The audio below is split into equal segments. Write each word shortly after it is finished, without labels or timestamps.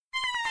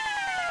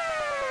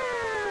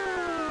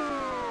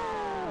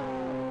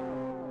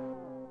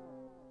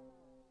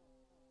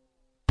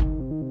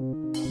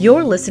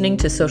You're listening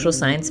to Social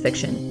Science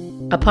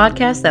Fiction, a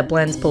podcast that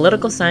blends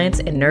political science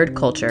and nerd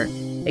culture,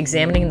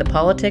 examining the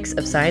politics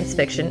of science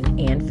fiction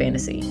and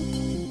fantasy.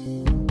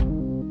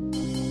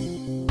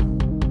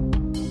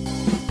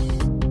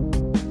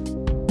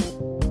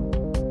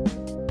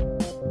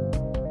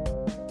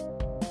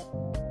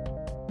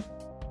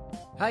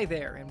 Hi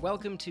there, and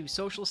welcome to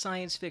Social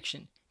Science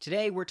Fiction.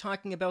 Today we're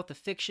talking about the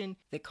fiction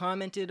that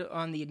commented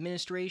on the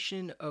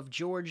administration of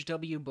George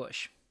W.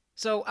 Bush.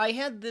 So I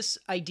had this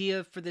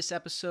idea for this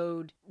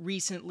episode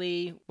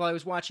recently while I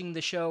was watching the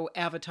show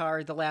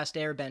Avatar: The Last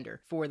Airbender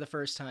for the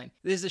first time.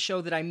 This is a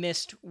show that I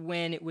missed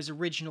when it was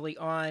originally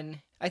on.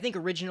 I think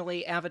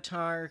originally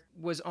Avatar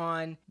was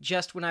on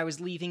just when I was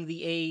leaving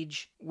the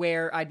age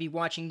where I'd be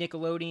watching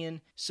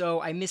Nickelodeon,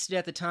 so I missed it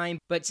at the time.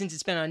 But since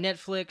it's been on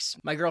Netflix,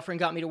 my girlfriend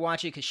got me to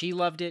watch it because she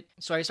loved it.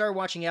 So I started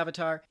watching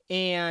Avatar,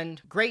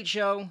 and great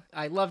show.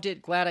 I loved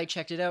it, glad I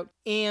checked it out.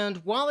 And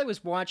while I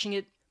was watching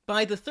it,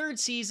 by the third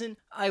season,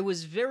 I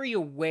was very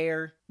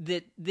aware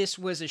that this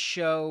was a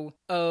show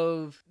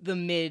of the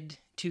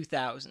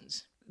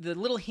mid-2000s. The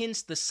little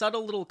hints, the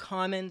subtle little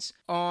comments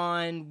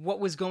on what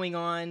was going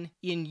on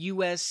in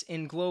US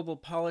and global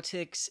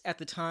politics at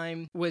the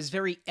time was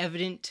very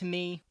evident to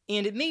me.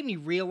 And it made me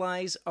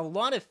realize a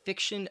lot of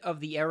fiction of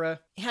the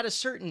era had a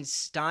certain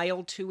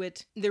style to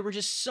it. There were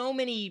just so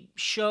many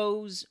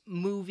shows,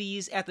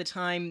 movies at the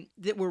time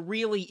that were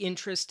really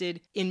interested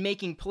in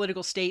making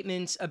political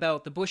statements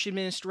about the Bush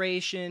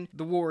administration,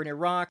 the war in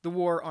Iraq, the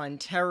war on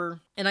terror.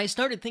 And I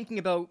started thinking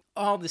about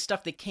all the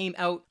stuff that came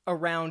out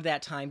around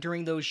that time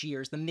during those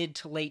years, the mid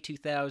to late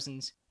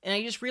 2000s. And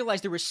I just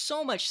realized there was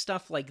so much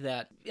stuff like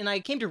that. And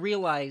I came to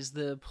realize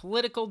the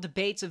political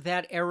debates of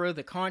that era,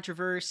 the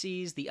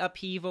controversies, the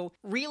upheaval,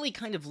 really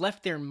kind of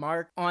left their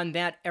mark on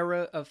that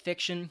era of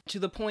fiction, to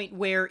the point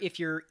where if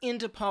you're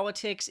into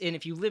politics and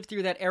if you lived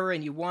through that era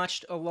and you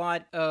watched a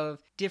lot of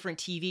different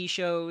TV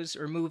shows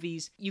or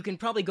movies, you can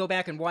probably go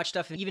back and watch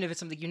stuff, and even if it's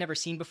something you've never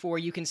seen before,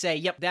 you can say,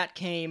 yep, that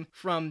came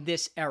from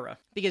this era.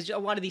 Because a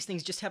lot of these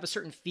things just have a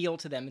certain feel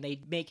to them, and they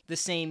make the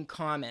same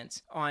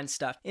comments on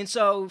stuff. And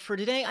so for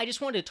today, I just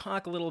wanted to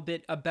talk a little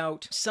bit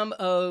about some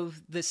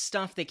of the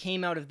stuff that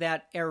came out of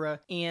that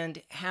era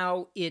and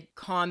how it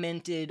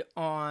commented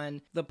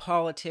on the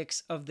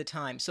politics of the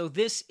time. So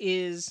this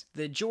is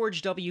the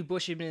George W.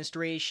 Bush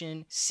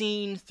administration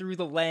seen through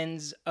the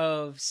lens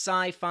of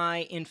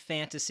sci-fi and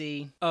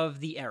fantasy of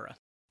the era.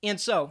 And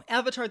so,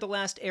 Avatar: The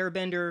Last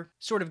Airbender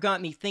sort of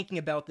got me thinking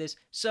about this,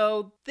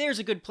 so there's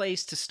a good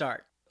place to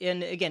start.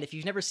 And again, if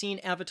you've never seen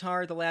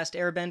Avatar: The Last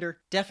Airbender,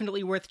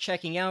 definitely worth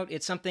checking out.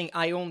 It's something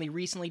I only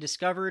recently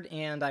discovered,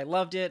 and I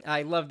loved it.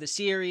 I loved the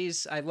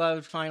series. I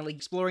loved finally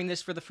exploring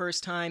this for the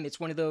first time.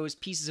 It's one of those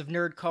pieces of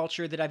nerd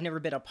culture that I've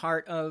never been a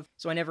part of,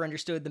 so I never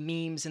understood the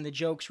memes and the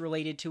jokes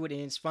related to it,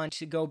 and it's fun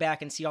to go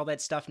back and see all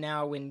that stuff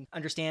now and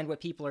understand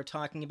what people are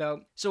talking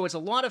about. So it's a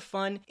lot of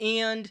fun,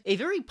 and a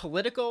very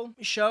political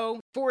show.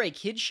 For a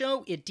kid's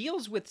show, it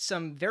deals with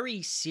some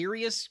very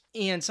serious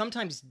and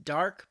sometimes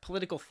dark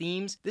political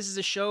themes. This is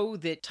a show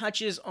that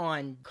touches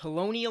on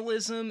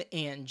colonialism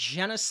and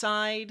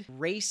genocide,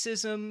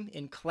 racism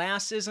and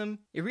classism.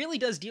 It really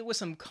does deal with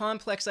some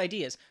complex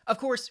ideas. Of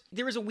course,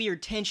 there is a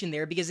weird tension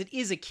there because it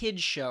is a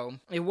kid's show.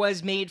 It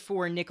was made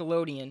for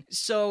Nickelodeon.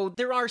 So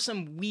there are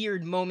some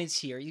weird moments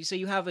here. So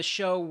you have a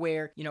show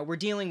where, we're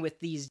dealing with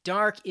these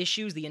dark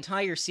issues. The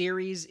entire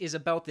series is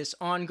about this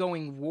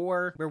ongoing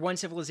war where one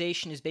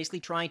civilization is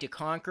basically trying to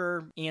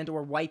conquer and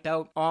or wipe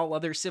out all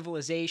other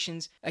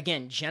civilizations.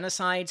 Again,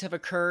 genocides have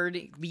occurred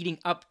leading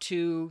up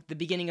to the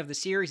beginning of the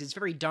series. It's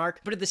very dark,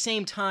 but at the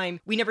same time,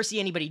 we never see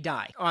anybody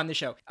die on the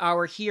show.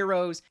 Our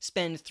heroes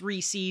spend 3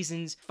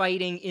 seasons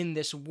fighting in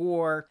this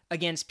war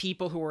against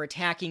people who are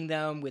attacking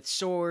them with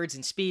swords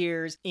and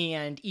spears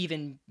and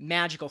even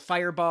magical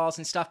fireballs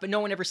and stuff, but no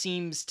one ever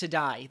seems to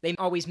die. They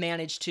always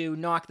manage to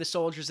knock the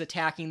soldiers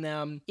attacking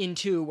them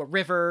into a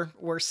river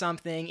or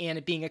something, and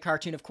it being a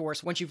cartoon, of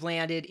course, once you've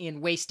landed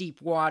in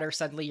waist-deep water,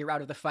 suddenly you're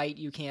out of the fight.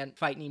 You can't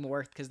fight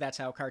anymore because that's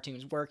how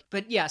cartoons work.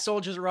 But yeah,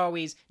 soldiers are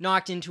always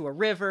knocked into a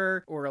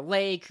river or a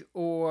lake,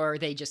 or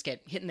they just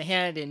get hit in the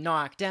head and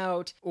knocked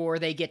out, or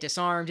they get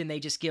disarmed and they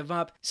just give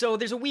up. So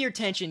there's a weird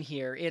tension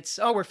here. It's,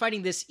 we're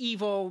fighting this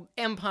evil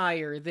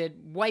empire that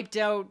wiped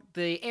out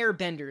the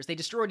airbenders. They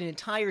destroyed an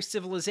entire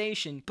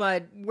civilization,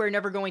 but we're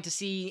never going to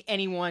see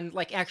anyone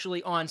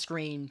actually on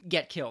screen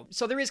get killed.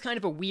 So there is kind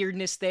of a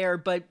weirdness there,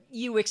 but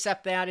you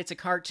accept that. It's a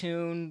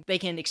cartoon. They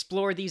can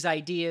explore these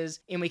ideas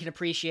and we can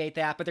appreciate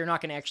that, but they're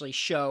not going to actually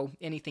show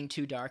anything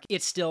too dark.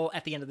 It's still,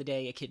 at the end of the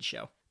day, a kid's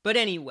show. But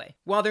anyway,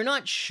 while they're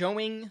not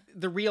showing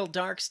the real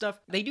dark stuff,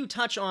 they do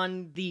touch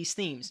on these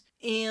themes.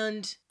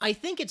 And I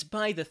think it's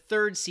by the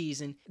third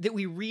season that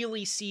we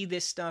really see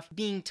this stuff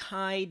being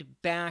tied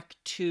back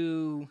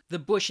to the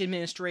Bush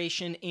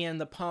administration and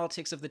the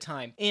politics of the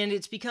time. And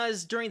it's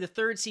because during the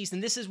third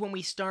season, this is when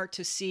we start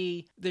to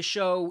see the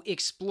show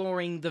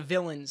exploring the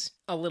villains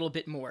a little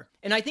bit more.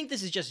 And I think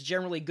this is just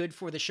generally good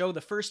for the show. The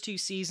first two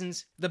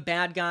seasons, the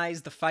bad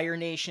guys, the Fire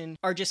Nation,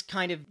 are just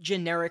kind of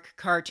generic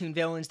cartoon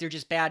villains. They're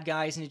just bad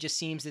guys, and it just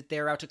seems that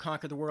they're out to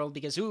conquer the world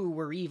because, ooh,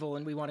 we're evil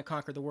and we want to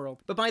conquer the world.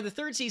 But by the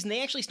third season,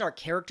 they actually start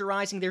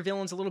characterizing their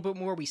villains a little bit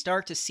more. We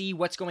start to see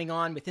what's going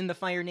on within the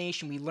Fire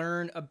Nation. We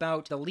learn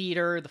about the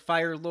leader, the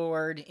Fire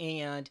Lord,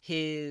 and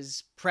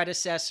his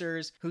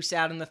predecessors who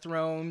sat on the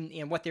throne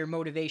and what their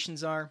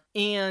motivations are.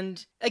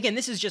 And again,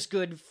 this is just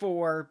good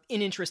for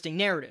an interesting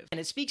narrative. And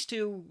it speaks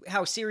to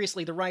how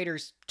seriously the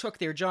writers took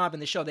their job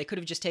in the show. They could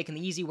have just taken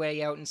the easy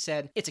way out and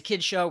said, it's a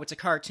kid's show, it's a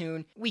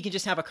cartoon, we can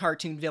just have a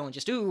cartoon villain,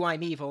 just, ooh,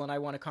 I'm evil and I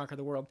want to conquer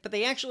the world. But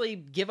they actually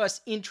give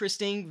us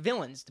interesting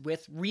villains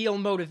with real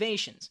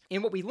motivations.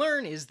 And what we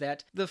learn is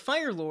that the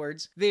Fire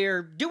Lords,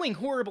 they're doing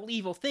horrible,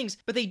 evil things,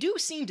 but they do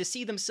seem to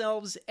see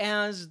themselves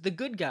as the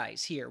good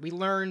guys here. We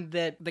learn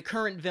that the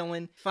current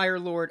villain, Fire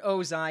Lord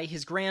Ozai,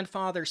 his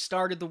grandfather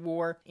started the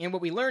war, and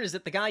what we learn is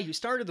that the guy who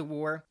started the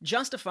war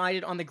justified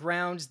it on the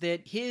grounds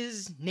that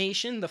his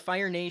nation, the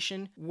Fire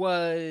Nation,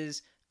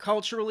 was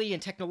culturally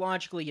and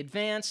technologically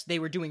advanced. They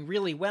were doing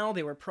really well.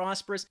 They were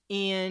prosperous.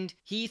 And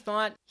he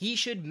thought he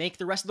should make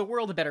the rest of the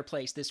world a better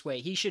place this way.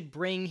 He should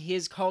bring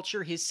his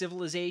culture, his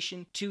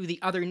civilization to the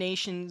other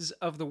nations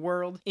of the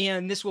world.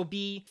 And this will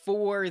be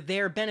for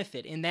their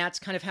benefit. And that's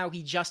kind of how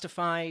he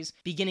justifies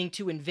beginning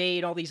to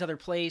invade all these other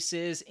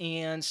places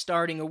and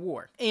starting a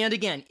war. And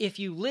again, if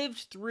you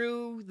lived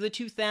through the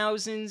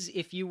 2000s,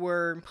 if you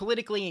were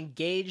politically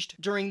engaged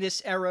during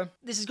this era,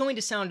 this is going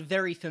to sound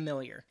very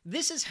familiar.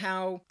 This is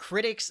how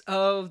critics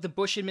of the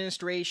Bush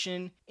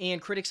administration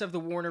and critics of the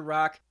war in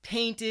Iraq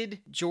painted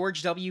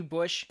George W.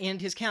 Bush and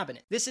his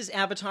cabinet. This is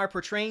Avatar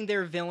portraying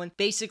their villain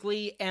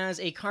basically as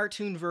a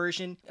cartoon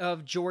version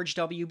of George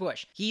W.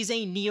 Bush. He's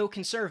a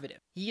neoconservative.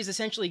 He is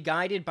essentially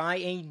guided by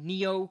a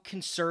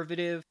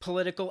neoconservative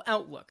political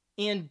outlook.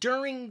 And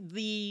during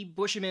the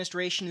Bush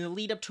administration, in the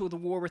lead up to the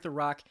war with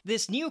Iraq,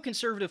 this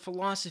neoconservative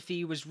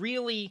philosophy was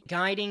really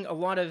guiding a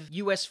lot of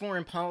U.S.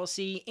 foreign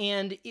policy,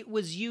 and it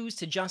was used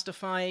to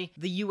justify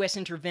the U.S.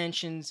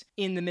 interventions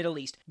in the Middle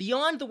East.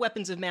 Beyond the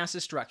weapons of mass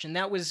destruction,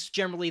 that was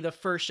generally the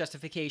first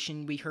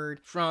justification we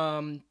heard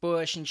from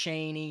Bush and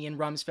Cheney and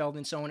Rumsfeld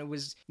and so on. It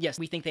was, yes,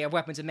 we think they have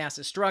weapons of mass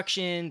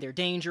destruction, they're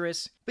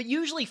dangerous. But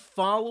usually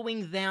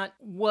following that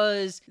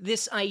was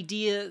this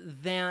idea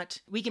that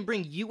we can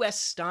bring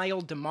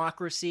U.S.-style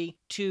democracy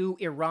to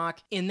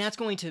Iraq, and that's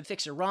going to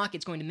fix Iraq,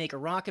 it's going to make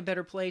Iraq a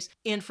better place,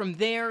 and from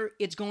there,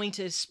 it's going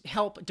to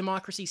help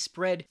democracy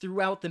spread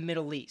throughout the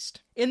Middle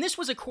East. And this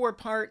was a core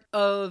part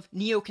of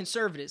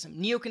neoconservatism.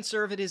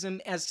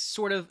 Neoconservatism, as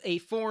sort of a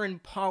foreign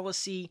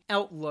policy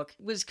outlook,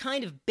 was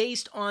kind of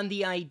based on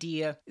the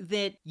idea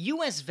that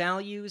U.S.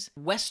 values,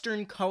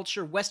 Western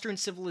culture, Western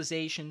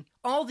civilization,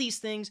 all these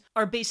things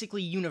are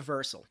basically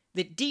universal.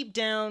 That deep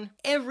down,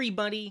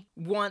 everybody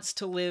wants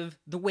to live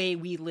the way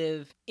we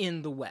live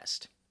in the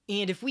West.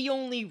 And if we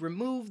only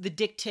remove the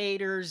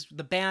dictators,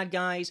 the bad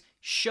guys,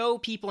 show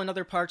people in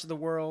other parts of the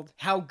world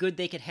how good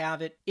they could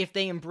have it, if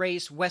they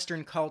embrace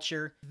Western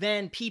culture,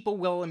 then people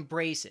will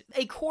embrace it.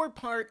 A core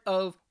part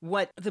of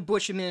what the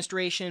Bush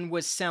administration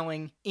was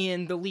selling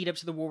in the lead up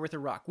to the war with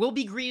Iraq will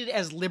be greeted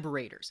as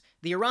liberators.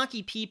 The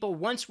Iraqi people,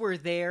 once we're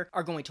there,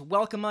 are going to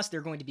welcome us.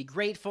 They're going to be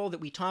grateful that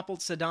we toppled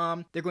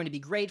Saddam. They're going to be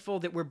grateful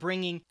that we're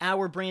bringing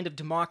our brand of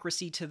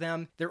democracy to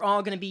them. They're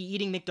all going to be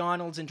eating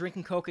McDonald's and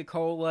drinking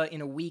Coca-Cola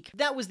in a week.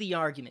 That was the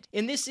argument.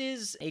 And this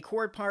is a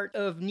core part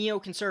of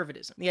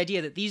neoconservatism. The idea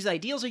that these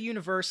ideals are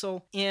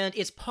universal, and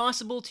it's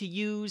possible to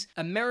use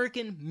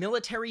American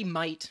military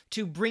might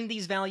to bring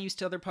these values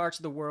to other parts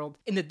of the world,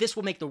 and that this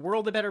will make the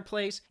world a better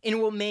place, and it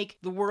will make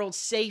the world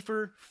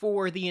safer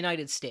for the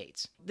United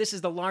States. This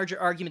is the larger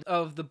argument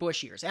of the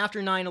Bush years.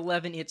 After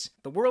 9/11, it's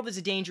the world is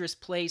a dangerous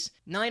place.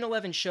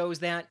 9/11 shows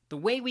that the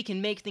way we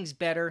can make things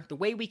better, the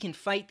way we can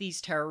fight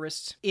these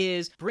terrorists,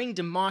 is bring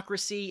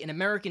democracy and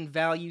American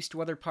values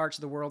to other parts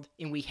of the world,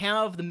 and we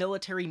have the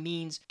military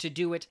means to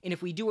do it, and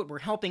if we do it, we're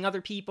helping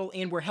other people,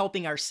 and we're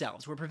helping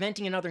ourselves. We're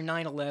preventing another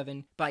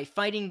 9/11 by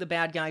fighting the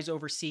bad guys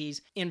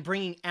overseas and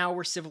bringing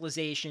our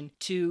civilization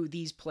to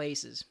these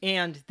places.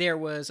 And there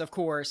was, of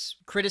course,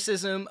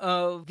 criticism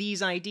of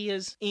these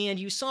ideas, and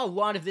you saw a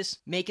lot of this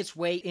make its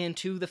way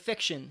into the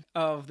fiction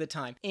of the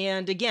time.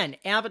 And again,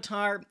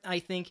 Avatar, I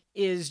think,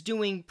 is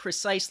doing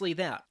precisely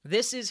that.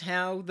 This is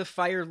how the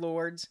Fire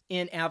Lords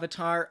in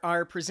Avatar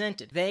are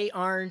presented. They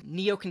are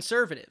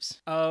neoconservatives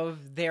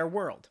of their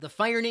world. The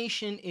Fire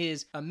Nation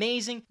is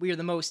amazing. We are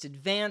the most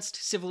advanced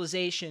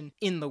civilization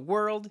in the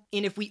world.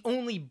 And if we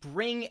only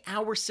bring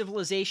our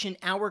civilization,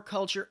 our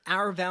culture,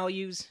 our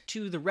values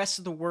to the rest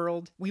of the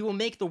world, we will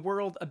make the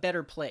world a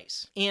better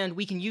place. And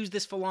we can use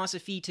this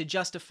philosophy to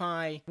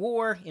justify war,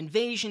 war,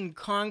 invasion,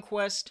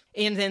 conquest,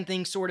 and then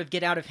things sort of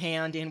get out of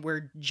hand and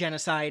we're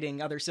genociding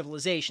other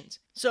civilizations.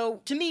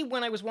 So, to me,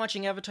 when I was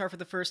watching Avatar for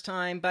the first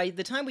time, by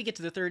the time we get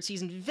to the third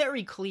season,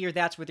 very clear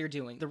that's what they're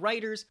doing. The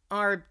writers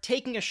are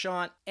taking a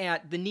shot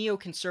at the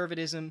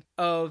neoconservatism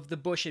of the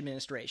Bush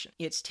administration.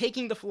 It's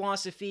taking the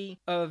philosophy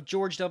of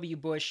George W.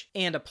 Bush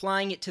and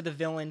applying it to the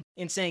villain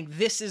and saying,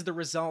 this is the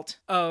result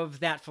of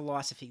that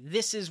philosophy.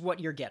 This is what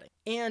you're getting.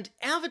 And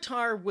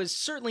Avatar was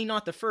certainly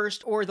not the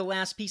first or the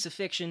last piece of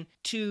fiction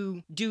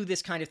to do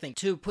this kind of thing,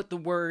 to put the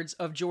words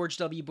of George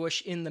W.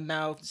 Bush in the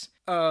mouths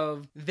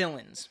of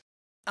villains.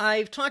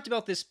 I've talked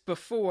about this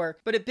before,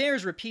 but it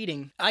bears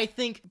repeating. I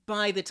think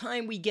by the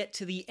time we get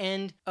to the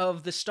end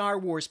of the Star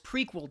Wars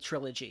prequel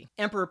trilogy,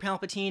 Emperor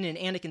Palpatine and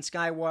Anakin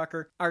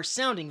Skywalker are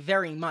sounding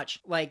very much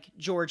like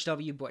George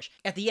W. Bush.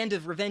 At the end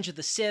of Revenge of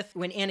the Sith,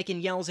 when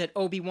Anakin yells at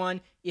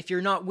Obi-Wan, "If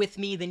you're not with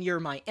me, then you're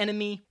my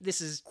enemy,"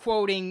 this is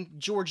quoting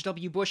George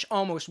W. Bush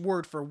almost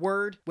word for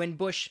word when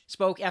Bush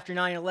spoke after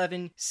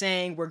 9/11,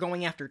 saying, "We're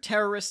going after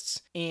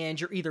terrorists, and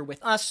you're either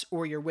with us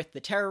or you're with the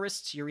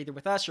terrorists. You're either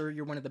with us or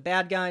you're one of the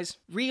bad guys."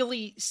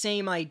 Really,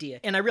 same idea.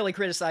 And I really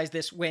criticized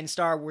this when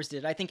Star Wars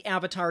did it. I think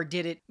Avatar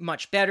did it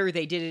much better.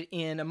 They did it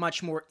in a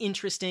much more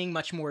interesting,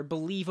 much more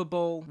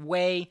believable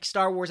way.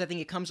 Star Wars, I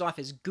think it comes off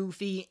as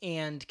goofy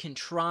and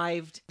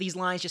contrived. These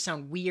lines just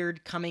sound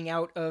weird coming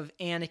out of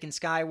Anakin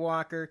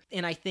Skywalker.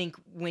 And I think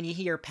when you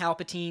hear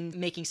Palpatine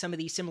making some of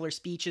these similar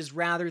speeches,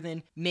 rather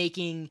than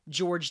making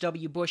George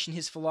W. Bush and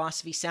his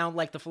philosophy sound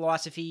like the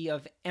philosophy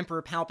of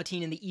Emperor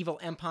Palpatine and the evil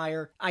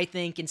empire, I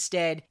think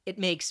instead it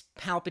makes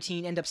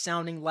Palpatine end up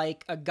sounding like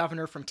a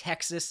governor from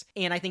Texas,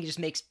 and I think it just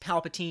makes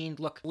Palpatine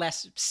look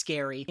less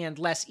scary and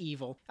less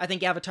evil. I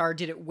think Avatar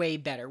did it way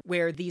better,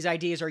 where these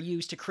ideas are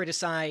used to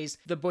criticize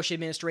the Bush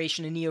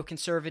administration and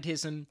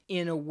neoconservatism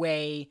in a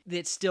way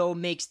that still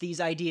makes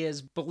these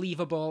ideas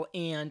believable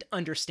and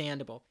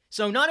understandable.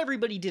 So not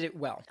everybody did it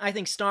well. I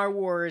think Star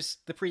Wars,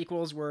 the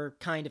prequels, were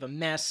kind of a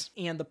mess,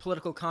 and the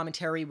political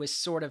commentary was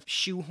sort of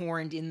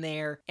shoehorned in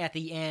there at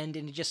the end,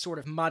 and it just sort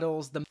of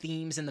muddles the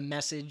themes and the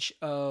message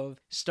of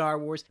Star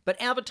Wars. But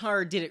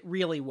Avatar did it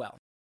really well.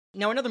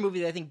 Now, another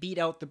movie that I think beat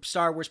out the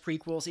Star Wars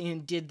prequels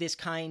and did this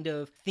kind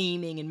of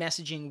theming and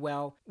messaging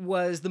well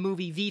was the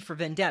movie V for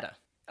Vendetta.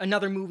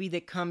 Another movie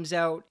that comes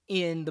out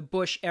in the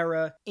Bush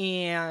era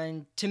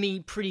and, to me,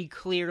 pretty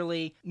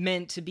clearly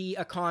meant to be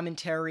a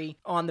commentary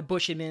on the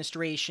Bush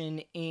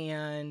administration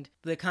and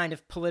the kind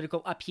of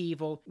political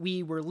upheaval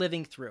we were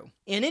living through.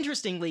 And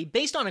interestingly,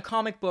 based on a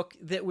comic book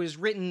that was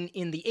written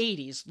in the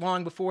 80s,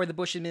 long before the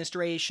Bush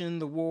administration,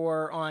 the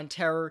war on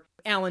terror,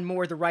 Alan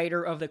Moore, the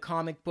writer of the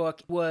comic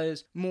book,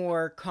 was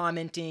more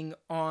commenting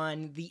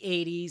on the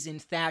 80s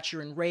and Thatcher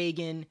and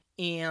Reagan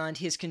and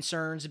his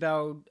concerns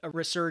about a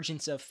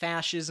resurgence of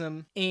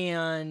fascism,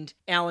 and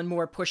Alan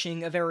Moore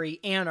pushing a very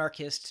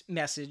anarchist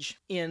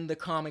message in the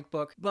comic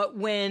book. But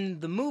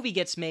when the movie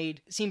gets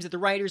made, it seems that the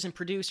writers and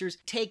producers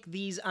take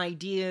these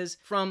ideas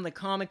from the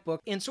comic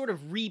book and sort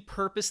of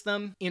repurpose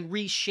them and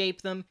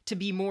reshape them to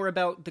be more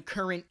about the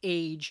current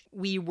age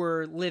we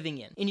were living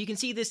in. And you can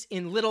see this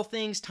in little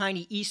things,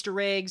 tiny Easter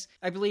eggs.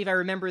 I believe I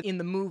remember in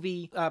the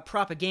movie a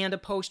propaganda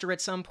poster at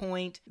some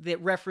point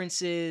that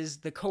references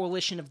the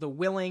Coalition of the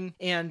Willing,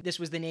 and this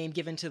was the name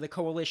given to the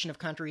coalition of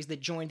countries that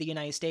joined the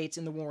United States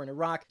in the war in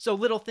Iraq. So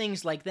little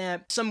things like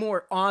that. Some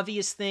more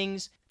obvious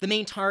things. The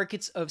main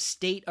targets of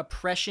state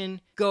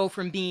oppression go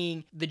from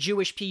being the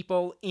Jewish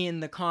people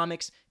in the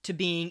comics to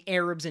being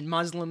Arabs and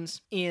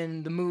Muslims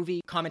in the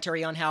movie.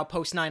 Commentary on how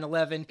post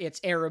 9/11, it's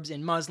Arabs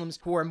and Muslims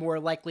who are more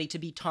likely to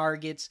be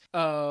targets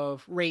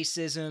of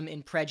racism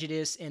and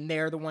prejudice, and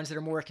they're the ones that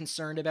are more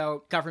concerned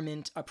about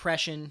government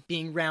oppression,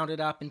 being rounded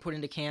up and put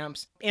into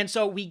camps. And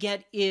so we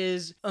get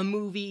is a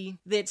movie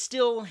that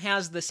still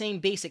has the same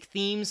basic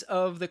themes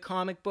of the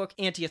comic book: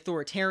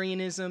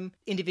 anti-authoritarianism,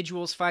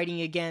 individuals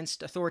fighting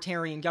against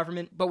authoritarian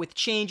government, but with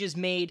changes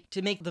made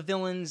to make the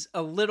villains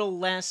a little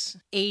less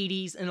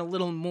 80s and a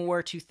little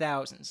more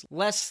 2000s.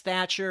 Less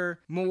Thatcher,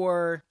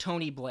 more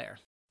Tony Blair.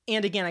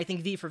 And again, I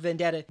think V for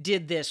Vendetta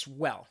did this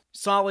well.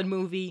 Solid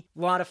movie,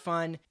 a lot of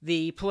fun.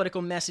 The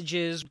political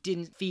messages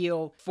didn't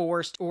feel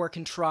forced or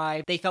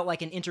contrived. They felt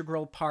like an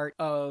integral part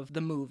of the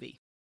movie.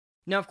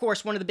 Now, of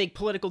course, one of the big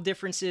political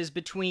differences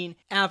between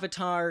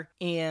Avatar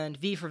and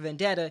V for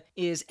Vendetta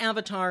is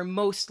Avatar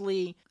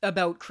mostly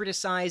about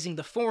criticizing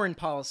the foreign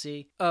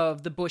policy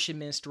of the Bush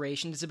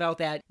administration. It's about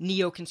that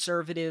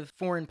neoconservative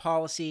foreign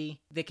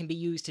policy that can be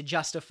used to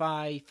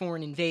justify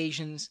foreign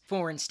invasions,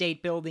 foreign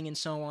state building, and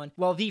so on,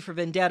 while V for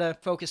Vendetta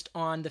focused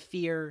on the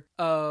fear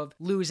of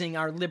losing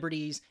our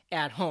liberties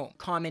at home,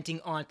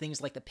 commenting on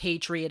things like the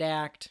Patriot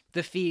Act,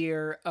 the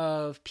fear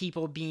of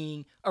people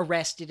being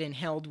arrested and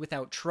held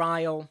without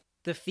trial,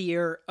 the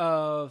fear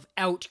of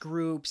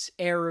out-groups,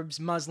 Arabs,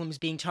 Muslims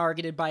being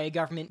targeted by a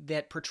government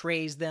that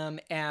portrays them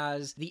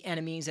as the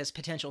enemies, as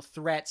potential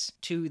threats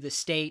to the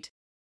state.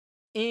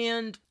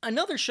 And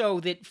another show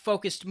that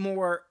focused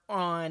more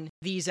on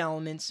these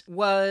elements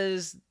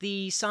was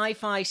the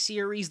sci-fi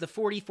series The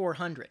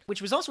 4400,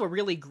 which was also a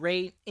really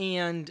great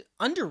and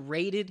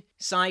underrated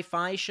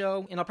sci-fi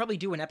show, and I'll probably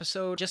do an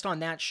episode just on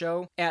that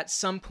show at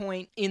some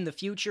point in the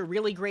future.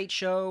 Really great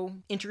show,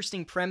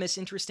 interesting premise,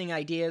 interesting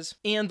ideas,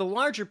 and the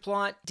larger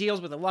plot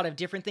deals with a lot of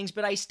different things,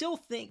 but I still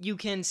think you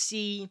can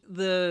see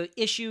the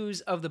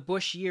issues of the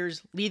Bush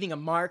years leaving a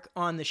mark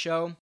on the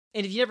show.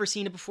 And if you've never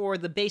seen it before,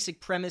 the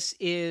basic premise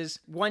is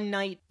one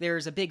night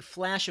there's a big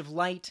flash of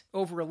light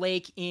over a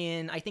lake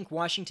in, I think,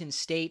 Washington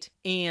State,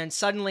 and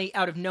suddenly,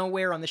 out of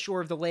nowhere on the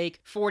shore of the lake,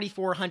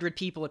 4,400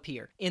 people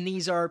appear. And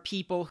these are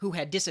people who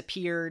had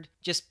disappeared,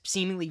 just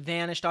seemingly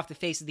vanished off the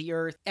face of the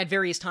earth at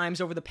various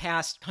times over the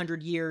past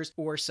 100 years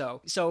or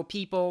so. So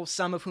people,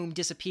 some of whom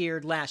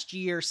disappeared last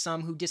year,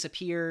 some who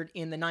disappeared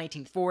in the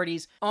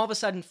 1940s, all of a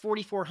sudden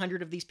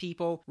 4,400 of these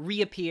people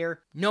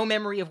reappear, no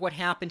memory of what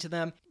happened to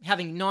them,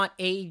 having not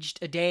aged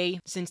a day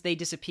since they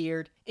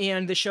disappeared.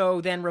 And the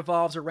show then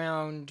revolves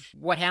around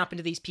what happened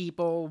to these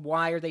people,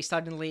 why are they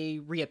suddenly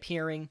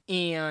reappearing,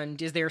 and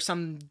is there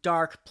some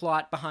dark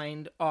plot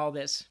behind all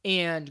this?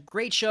 And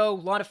great show, a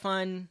lot of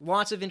fun,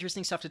 lots of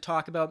interesting stuff to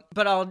talk about.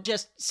 But I'll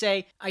just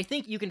say, I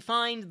think you can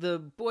find the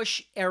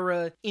Bush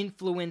era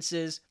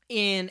influences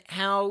in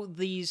how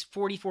these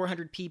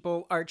 4,400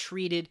 people are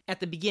treated at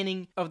the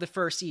beginning of the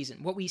first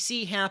season. What we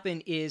see happen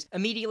is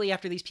immediately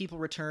after these people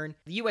return,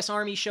 the U.S.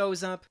 Army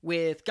shows up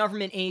with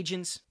government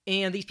agents,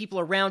 and these people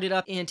are rounded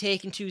up and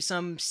taken to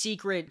some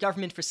secret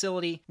government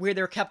facility where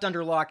they're kept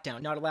under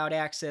lockdown, not allowed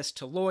access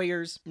to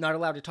lawyers, not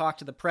allowed to talk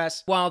to the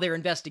press while they're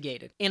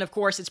investigated. And of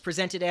course, it's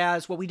presented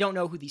as, well, we don't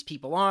know who these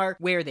people are,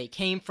 where they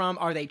came from,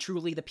 are they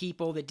truly the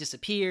people that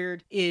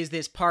disappeared? Is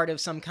this part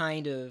of some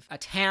kind of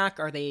attack?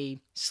 Are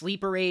they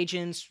sleeper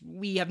agents?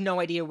 We have no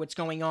idea what's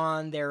going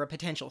on. They're a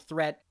potential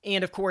threat.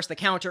 And of course, the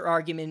counter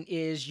argument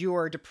is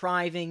you're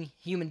depriving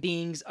human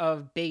beings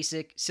of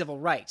basic civil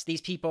rights.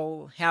 These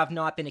people have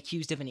not been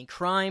accused of any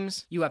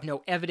crimes. You have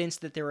no evidence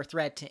that they're a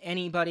threat to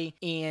anybody,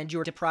 and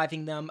you're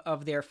depriving them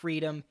of their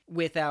freedom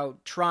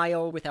without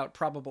trial, without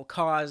probable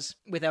cause,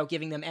 without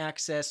giving them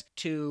access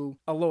to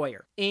a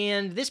lawyer.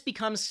 And this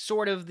becomes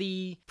sort of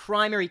the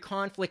primary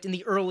conflict in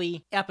the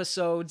early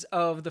episodes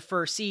of the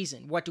first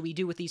season. What do we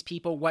do with these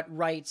people? What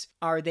rights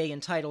are they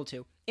entitled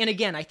to? And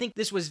again, I think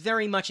this was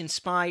very much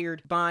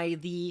inspired by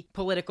the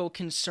political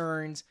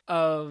concerns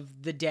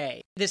of the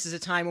day. This is a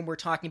time when we're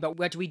talking about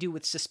what do we do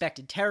with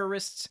suspected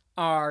terrorists?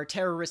 Are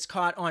terrorists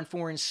caught on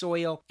foreign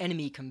soil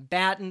enemy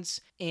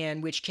combatants,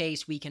 in which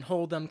case we can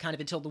hold them kind of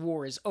until the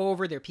war is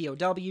over, they're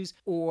POWs,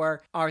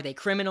 or are they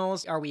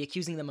criminals? Are we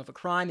accusing them of a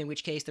crime, in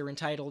which case they're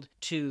entitled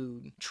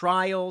to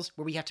trials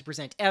where we have to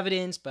present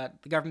evidence, but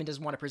the government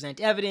doesn't want to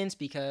present evidence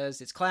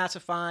because it's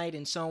classified,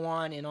 and so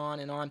on and on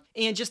and on.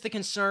 And just the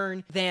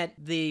concern that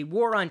the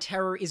war on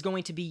terror is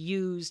going to be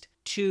used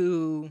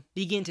to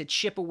begin to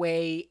chip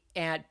away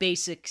at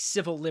basic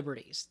civil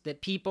liberties, that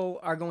people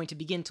are going to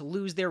begin to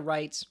lose their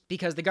rights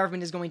because the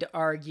government is going to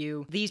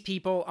argue these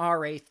people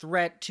are a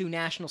threat to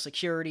national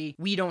security.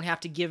 We don't have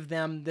to give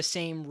them the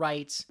same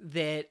rights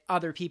that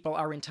other people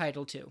are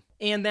entitled to.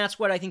 And that's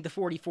what I think the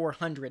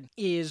 4400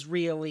 is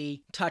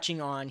really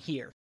touching on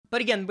here. But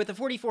again, with the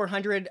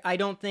 4400, I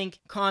don't think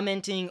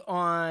commenting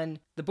on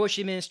the Bush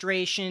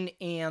administration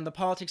and the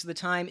politics of the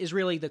time is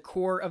really the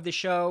core of the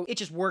show. It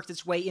just worked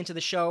its way into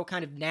the show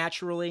kind of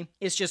naturally.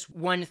 It's just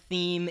one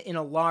theme in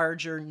a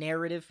larger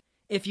narrative.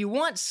 If you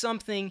want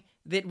something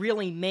that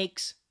really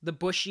makes the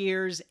Bush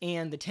years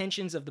and the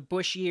tensions of the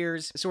Bush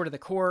years sort of the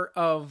core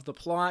of the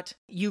plot,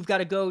 you've got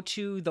to go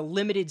to the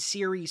limited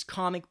series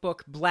comic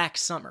book Black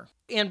Summer.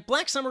 And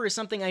Black Summer is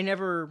something I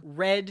never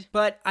read,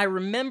 but I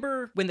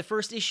remember when the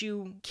first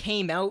issue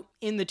came out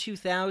in the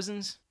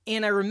 2000s,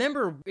 and I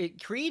remember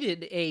it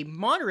created a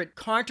moderate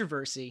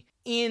controversy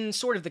in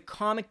sort of the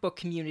comic book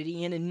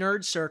community and in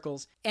nerd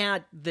circles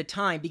at the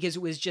time because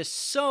it was just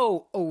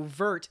so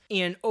overt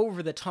and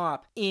over the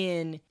top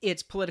in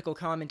its political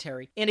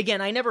commentary. And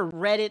again, I never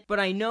read it, but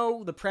I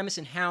know the premise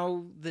and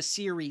how the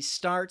series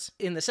starts.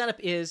 And the setup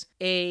is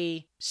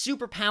a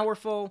super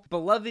powerful,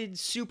 beloved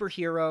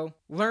superhero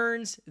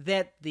learns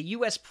that the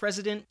US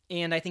president,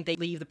 and I think they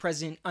leave the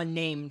president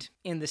unnamed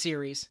in the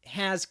series,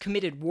 has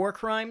committed war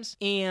crimes,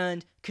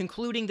 and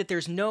concluding that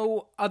there's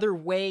no other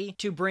way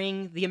to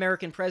bring the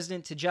American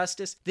president to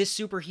justice, this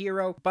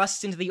superhero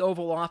busts into the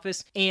Oval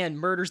Office and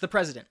murders the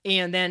president,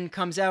 and then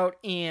comes out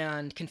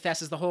and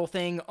confesses the whole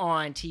thing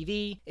on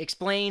TV,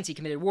 explains he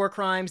committed war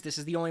crimes, this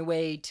is the only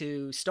way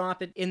to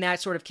stop it, and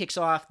that sort of kicks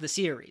off the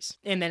series.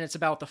 And then it's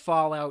about the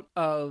fallout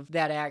of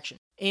that action.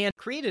 And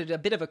created a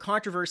bit of a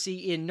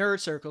controversy in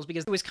nerd circles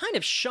because it was kind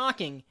of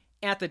shocking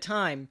at the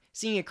time,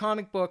 seeing a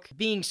comic book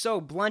being so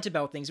blunt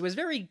about things. It was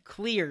very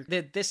clear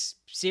that this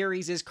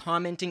series is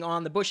commenting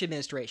on the Bush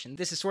administration.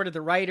 This is sort of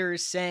the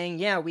writers saying,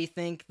 yeah, we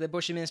think the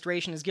Bush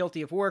administration is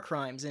guilty of war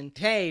crimes, and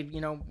hey,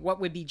 what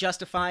would be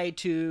justified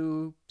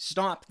to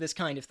stop this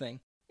kind of thing?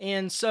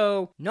 And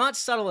so, not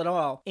subtle at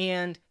all,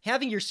 and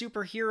having your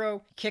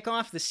superhero kick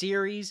off the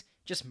series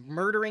just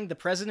murdering the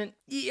president,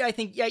 I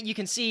think you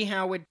can see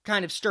how it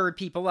kind of stirred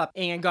people up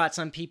and got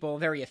some people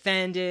very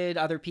offended.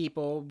 Other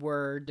people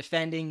were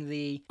defending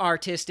the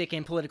artistic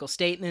and political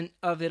statement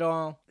of it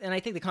all. And I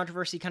think the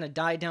controversy kind of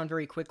died down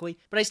very quickly.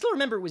 But I still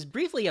remember it was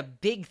briefly a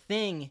big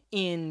thing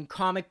in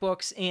comic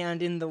books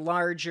and in the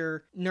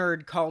larger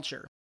nerd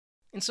culture.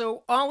 And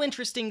so, all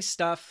interesting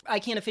stuff. I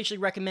can't officially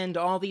recommend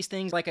all these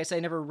things. Like I said,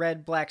 I never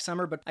read Black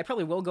Summer, but I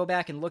probably will go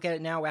back and look at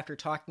it now after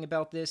talking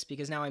about this,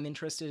 because now I'm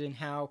interested in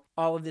how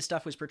all of this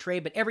stuff was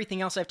portrayed. But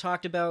everything else I've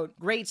talked about,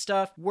 great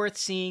stuff, worth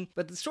seeing.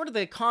 But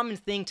the common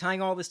thing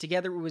tying all this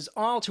together was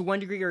all, to one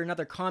degree or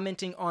another,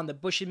 commenting on the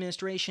Bush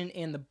administration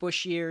and the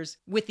Bush years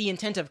with the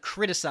intent of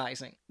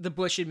criticizing the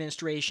Bush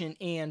administration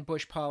and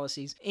Bush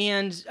policies.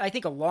 And I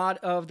think a lot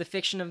of the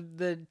fiction of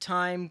the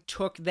time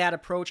took that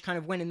approach, kind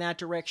of went in that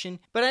direction.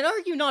 But I'd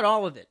argue not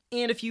all of it.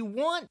 And if you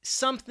want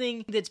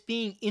something that's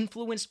being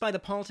influenced by the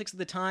politics of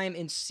the time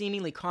and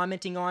seemingly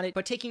commenting on it,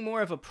 but taking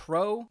more of a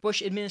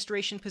pro-Bush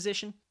administration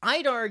position,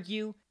 I'd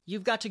argue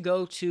you've got to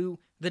go to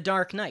The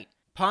Dark Knight.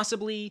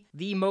 Possibly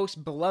the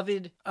most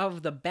beloved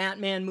of the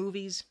Batman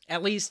movies,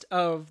 at least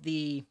of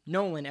the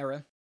Nolan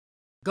era.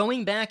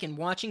 Going back and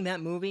watching that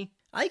movie,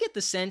 I get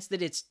the sense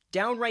that it's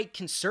downright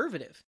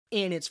conservative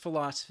in its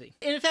philosophy.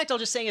 And in fact, I'll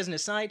just say as an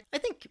aside, I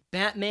think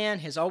Batman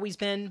has always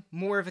been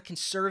more of a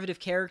conservative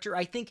character.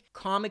 I think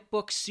comic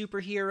book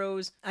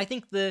superheroes, I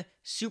think the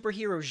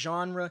superhero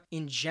genre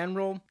in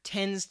general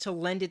tends to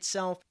lend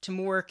itself to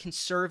more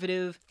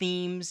conservative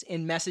themes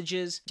and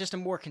messages, just a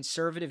more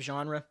conservative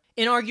genre.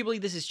 And arguably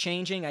this is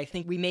changing. I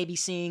think we may be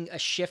seeing a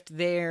shift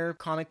there.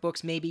 Comic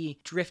books may be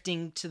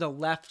drifting to the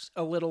left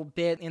a little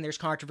bit, and there's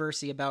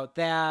controversy about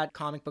that.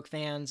 Comic book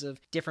fans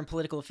of different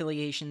political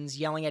affiliations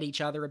yelling at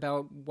each other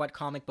about what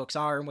comic books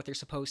are and what they're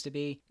supposed to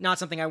be. Not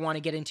something I want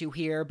to get into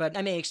here, but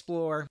I may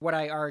explore what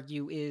I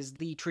argue is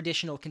the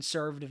traditional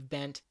conservative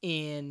bent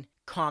in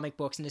comic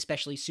books and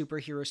especially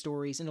superhero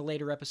stories in a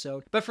later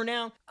episode. But for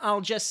now,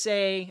 I'll just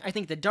say I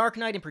think The Dark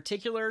Knight in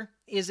particular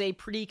is a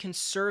pretty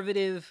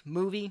conservative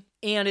movie,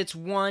 and it's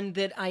one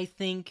that I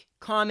think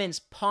comments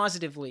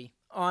positively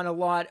on a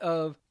lot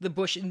of the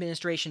Bush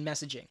administration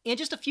messaging. And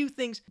just a few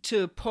things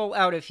to pull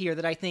out of here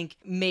that I think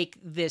make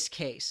this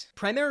case.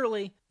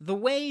 Primarily, the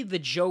way the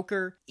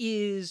Joker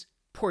is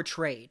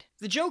portrayed.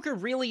 The Joker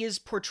really is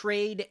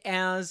portrayed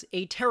as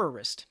a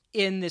terrorist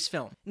in this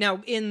film.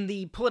 Now, in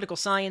the political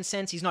science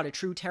sense, he's not a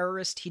true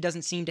terrorist. He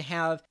doesn't seem to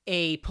have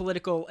a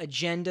political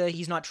agenda.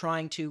 He's not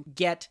trying to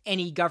get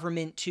any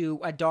government to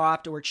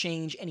adopt or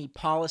change any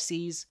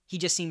policies. He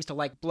just seems to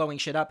like blowing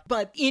shit up.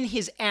 But in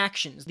his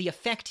actions, the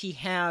effect he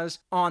has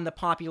on the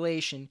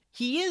population,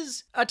 he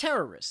is a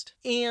terrorist.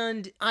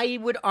 And I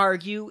would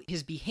argue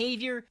his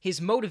behavior,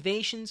 his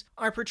motivations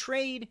are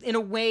portrayed in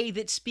a way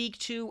that speak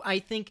to, I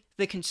think,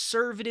 the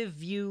conservative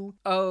view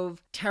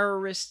of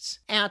terrorists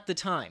at the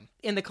time.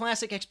 And the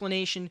classic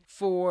explanation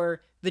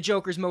for the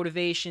Joker's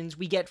motivations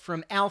we get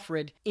from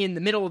Alfred in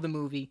the middle of the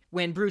movie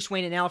when Bruce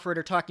Wayne and Alfred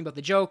are talking about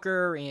the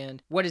Joker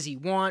and what does he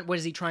want, what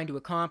is he trying to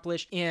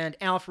accomplish, and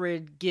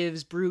Alfred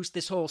gives Bruce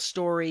this whole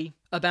story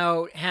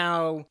about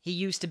how he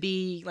used to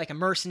be like a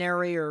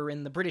mercenary or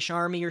in the British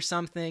Army or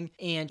something,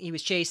 and he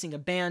was chasing a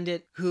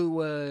bandit who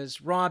was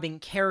robbing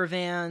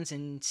caravans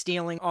and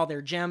stealing all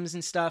their gems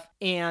and stuff,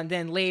 and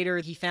then later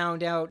he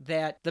found out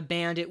that the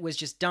bandit was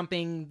just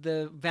dumping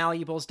the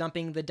valuables,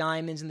 dumping the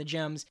diamonds and the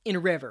gems in a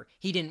river.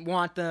 He didn't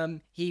want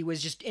them, he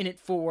was just in it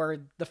for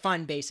the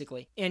fun,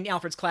 basically. And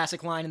Alfred's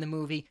classic line in the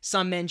movie,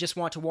 some men just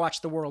want to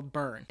watch the world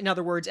burn. In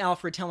other words,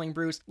 Alfred telling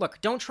Bruce, look,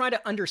 don't try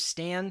to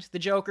understand the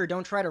Joker,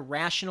 don't try to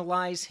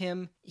rationalize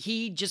him.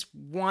 He just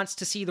wants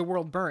to see the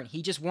world burn.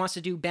 He just wants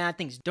to do bad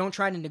things. Don't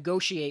try to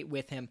negotiate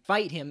with him,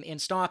 fight him,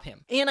 and stop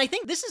him. And I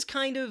think this is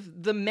kind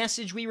of the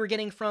message we were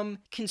getting from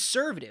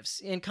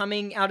conservatives and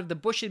coming out of the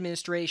Bush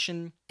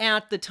administration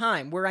at the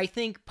time, where I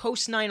think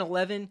post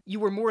 9/11, you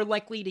were more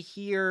likely to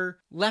hear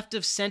left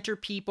of center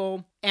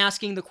people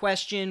asking the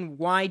question,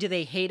 why do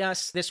they hate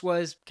us? This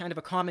was kind of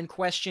a common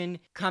question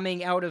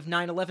coming out of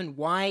 9/11.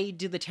 Why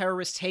do the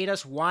terrorists hate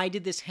us? Why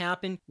did this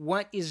happen?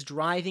 What is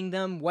driving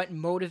them? What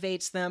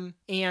motivates them?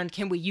 And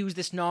can we use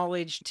this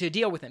knowledge to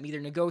deal with them, either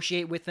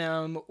negotiate with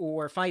them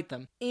or fight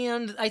them?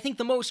 And I think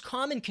the most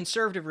common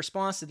conservative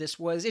response to this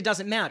was, it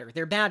doesn't matter.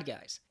 They're bad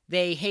guys.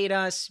 They hate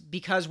us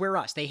because we're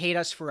us. They hate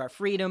us for our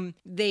freedom.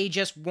 They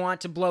just want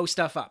to blow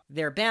stuff up.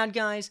 They're bad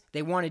guys.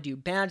 They want to do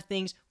bad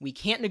things. We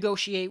can't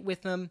negotiate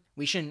with them.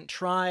 We shouldn't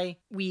try.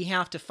 We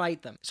have to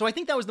fight them. So I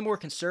think that was the more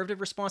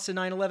conservative response to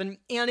 9/11,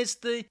 and it's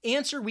the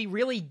answer we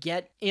really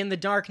get in The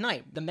Dark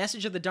Knight. The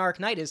message of The Dark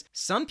Knight is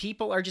some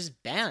people are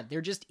just bad.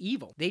 They're just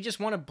evil. They just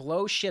want to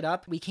blow shit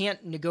up. We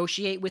can't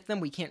negotiate with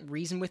them. We can't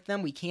reason with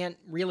them. We can't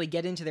really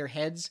get into their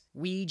heads.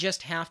 We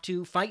just have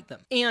to fight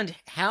them. And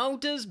how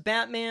does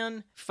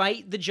Batman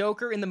fight the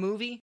Joker in the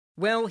movie?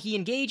 Well, he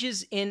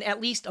engages in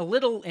at least a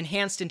little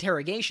enhanced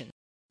interrogation.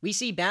 We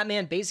see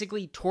Batman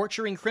basically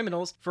torturing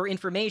criminals for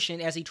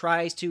information as he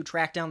tries to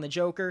track down the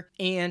Joker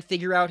and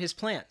figure out his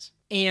plans.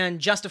 and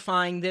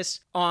justifying this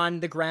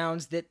on the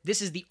grounds that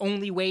this is the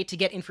only way to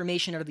get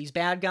information out of these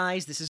bad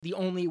guys. This is the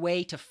only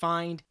way to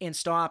find and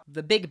stop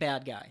the big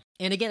bad guy.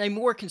 And again, a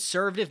more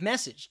conservative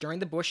message. During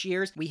the Bush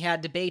years, we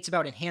had debates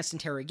about enhanced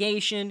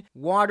interrogation,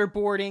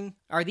 waterboarding.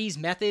 Are these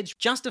methods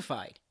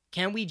justified?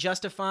 Can we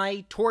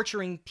justify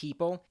torturing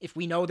people if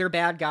we know they're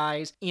bad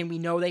guys and we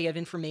know they have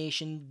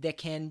information that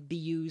can be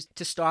used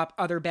to stop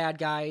other bad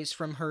guys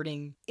from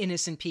hurting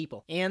innocent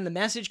people? And the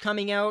message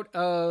coming out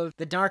of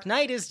The Dark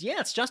Knight is,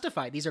 yeah, it's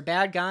justified. These are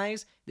bad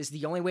guys. This is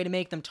the only way to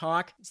make them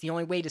talk. It's the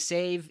only way to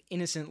save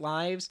innocent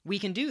lives. We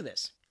can do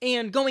this.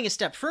 And going a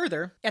step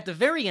further, at the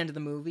very end of the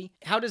movie,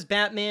 how does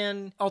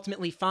Batman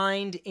ultimately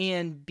find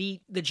and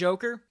beat the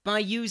Joker? By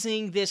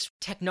using this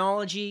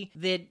technology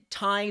that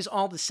ties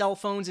all the cell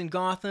phones in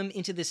Gotham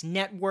into this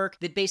network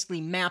that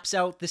basically maps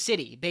out the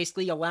city,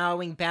 basically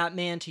allowing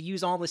Batman to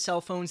use all the cell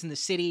phones in the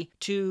city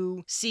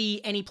to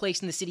see any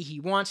place in the city he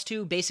wants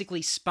to,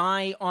 basically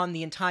spy on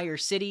the entire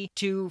city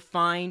to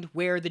find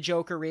where the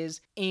Joker is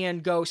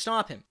and go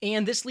stop him.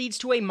 And this leads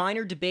to a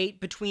minor debate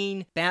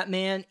between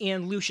Batman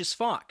and Lucius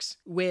Fox,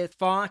 with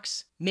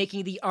Fox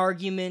making the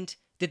argument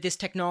that this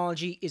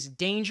technology is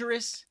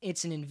dangerous,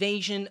 it's an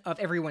invasion of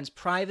everyone's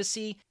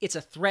privacy, it's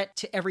a threat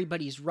to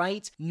everybody's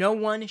rights. No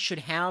one should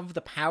have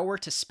the power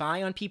to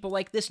spy on people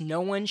like this.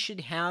 No one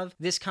should have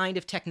this kind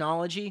of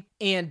technology.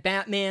 And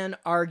Batman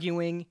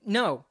arguing,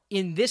 no,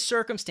 in this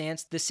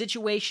circumstance, the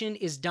situation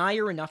is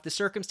dire enough, the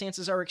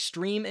circumstances are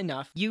extreme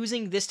enough,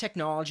 using this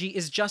technology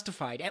is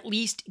justified, at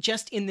least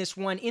just in this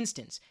one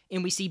instance.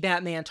 And we see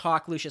Batman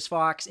talk Lucius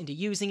Fox into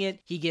using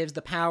it. He gives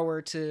the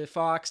power to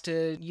Fox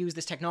to use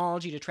this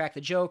technology to track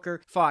the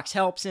Joker. Fox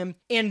helps him.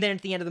 And then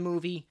at the end of the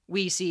movie,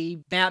 we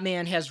see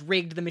Batman has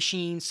rigged the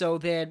machine so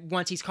that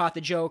once he's caught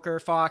the Joker,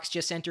 Fox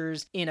just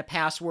enters in a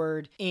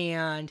password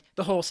and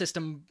the whole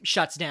system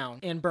shuts down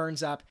and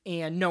burns up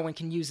and no one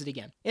can use it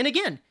again. And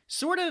again,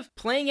 sort of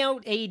playing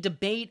out a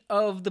debate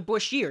of the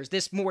Bush years,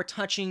 this more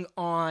touching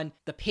on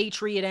the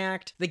Patriot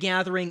Act, the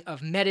gathering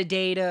of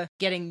metadata,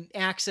 getting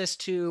access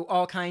to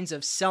all kinds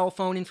of cell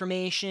phone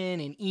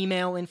information and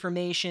email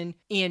information,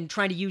 and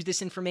trying to use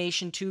this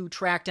information to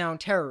track down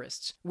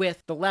terrorists,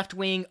 with the left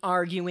wing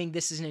arguing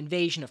this is an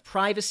invasion of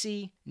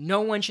privacy,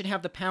 no one should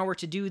have the power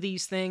to do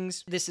these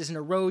things, this is an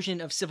erosion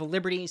of civil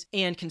liberties,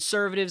 and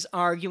conservatives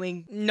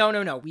arguing, no,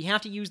 we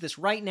have to use this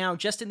right now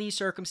just in these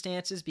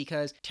circumstances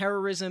because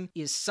terrorism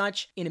is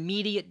such an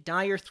immediate,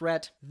 dire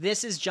threat.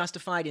 This is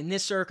justified in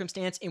this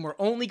circumstance, and we're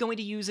only going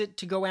to use it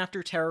to go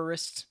after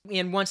terrorists.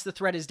 And once the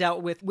threat is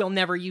dealt with, we'll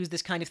never use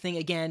this kind of thing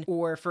again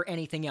or for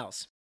anything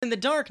else. In The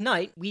Dark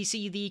Knight, we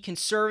see the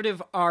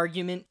conservative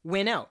argument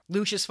win out.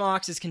 Lucius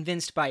Fox is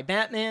convinced by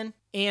Batman,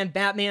 and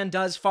Batman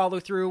does follow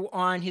through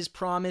on his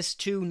promise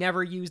to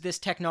never use this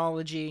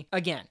technology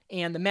again.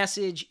 And the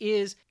message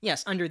is,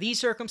 yes, under these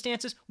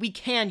circumstances, we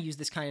can use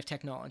this kind of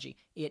technology.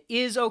 It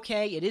is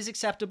okay, it is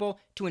acceptable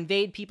to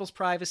invade people's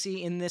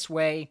privacy in this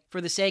way for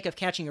the sake of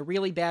catching a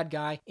really bad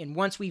guy, and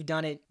once we've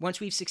done it, once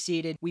we've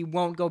succeeded, we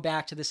won't go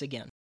back to this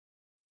again.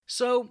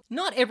 So,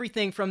 not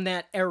everything from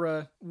that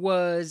era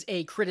was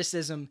a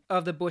criticism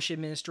of the Bush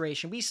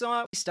administration. We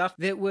saw stuff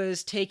that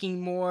was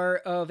taking more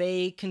of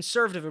a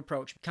conservative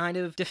approach, kind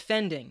of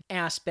defending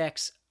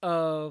aspects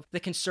of the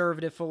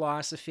conservative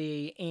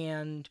philosophy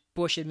and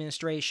Bush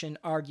administration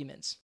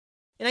arguments.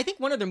 And I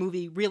think one other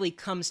movie really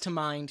comes to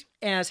mind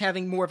as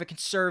having more of a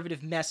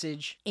conservative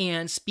message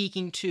and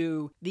speaking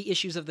to the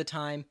issues of the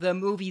time. The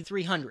movie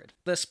 300,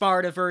 the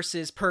Sparta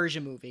versus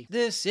Persia movie.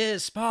 This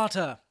is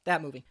Sparta,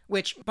 that movie.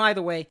 Which, by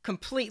the way,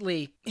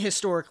 completely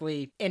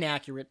historically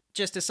inaccurate.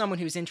 Just as someone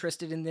who's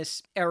interested in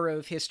this era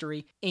of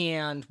history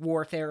and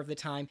warfare of the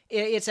time,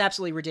 it's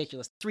absolutely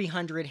ridiculous.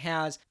 300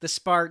 has the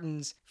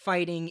Spartans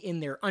fighting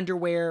in their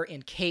underwear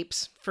and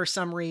capes for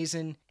some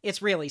reason.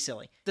 It's really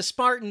silly. The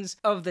Spartans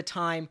of the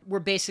time were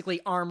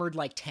basically armored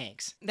like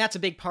tanks. That's a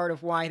big part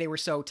of why they were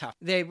so tough.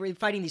 They were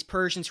fighting these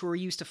Persians who were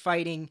used to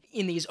fighting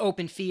in these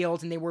open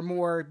fields, and they were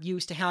more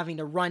used to having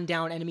to run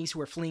down enemies who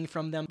were fleeing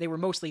from them. They were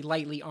mostly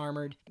lightly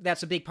armored.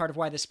 That's a big part of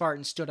why the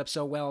Spartans stood up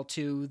so well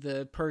to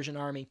the Persian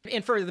army.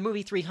 And further, the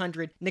movie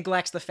 300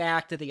 neglects the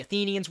fact that the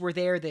Athenians were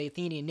there, the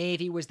Athenian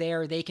navy was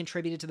there, they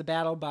contributed to the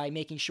battle by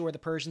making sure the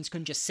Persians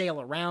couldn't just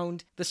sail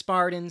around the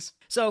Spartans.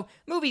 So,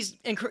 movie's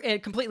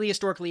completely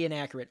historically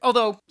inaccurate,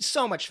 although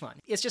so much fun.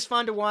 It's just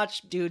fun to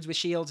watch dudes with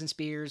shields and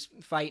spears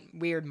fight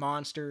weird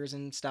monsters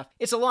and stuff.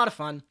 It's a lot of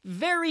fun.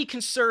 Very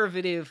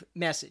conservative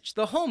message.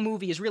 The whole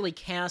movie is really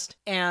cast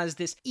as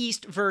this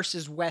East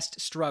versus West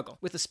struggle,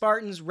 with the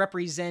Spartans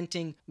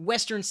representing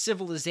Western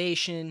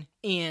civilization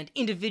and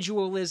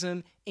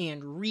individualism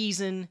and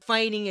reason,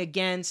 fighting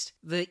against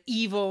the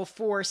evil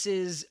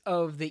forces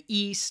of the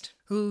East,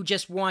 who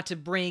just want to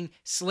bring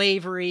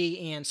slavery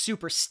and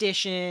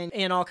superstition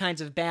and all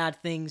kinds of bad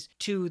things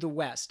to the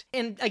West.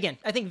 And again,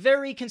 I think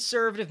very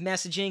conservative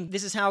messaging.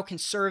 This is how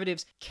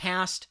conservatives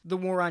cast the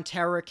war on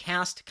terror,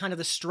 cast kind of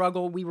the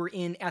struggle we were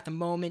in at the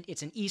moment.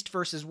 It's an East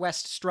versus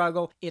West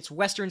struggle. It's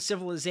Western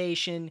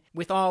civilization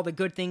with all the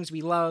good things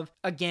we love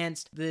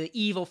against the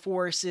evil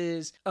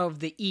forces of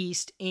the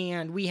East. And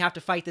and we have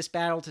to fight this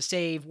battle to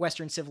save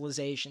Western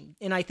civilization.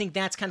 And I think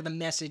that's kind of the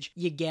message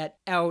you get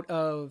out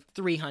of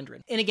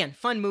 300. And again,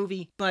 fun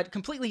movie, but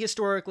completely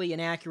historically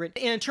inaccurate.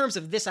 And in terms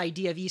of this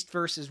idea of East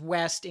versus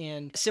West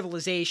and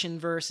civilization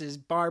versus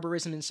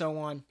barbarism and so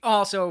on,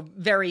 also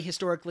very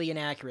historically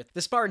inaccurate.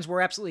 The Spartans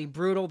were absolutely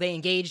brutal. They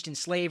engaged in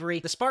slavery.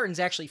 The Spartans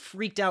actually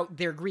freaked out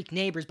their Greek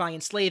neighbors by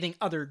enslaving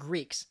other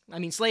Greeks. I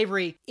mean,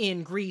 slavery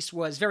in Greece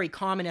was very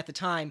common at the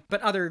time,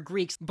 but other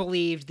Greeks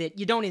believed that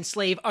you don't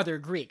enslave other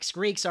Greeks.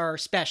 Greeks are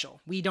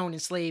special. We don't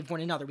enslave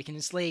one another. We can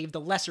enslave the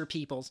lesser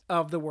peoples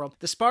of the world.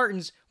 The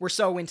Spartans were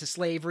so into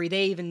slavery,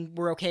 they even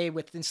were okay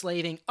with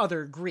enslaving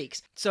other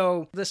Greeks.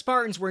 So the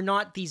Spartans were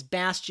not these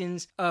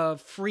bastions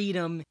of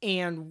freedom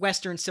and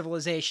Western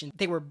civilization.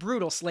 They were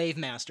brutal slave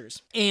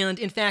masters. And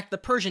in fact, the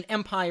Persian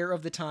Empire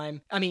of the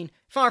time, I mean,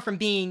 far from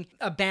being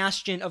a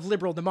bastion of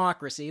liberal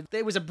democracy,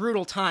 it was a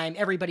brutal time.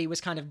 Everybody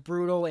was kind of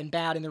brutal and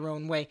bad in their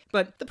own way.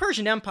 But the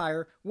Persian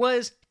Empire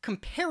was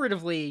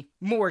comparatively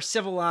more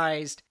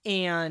civilized,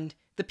 and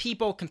the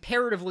people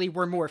comparatively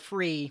were more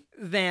free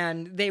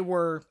than they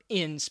were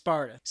in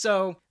Sparta.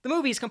 So the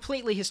movie is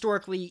completely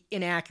historically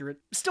inaccurate.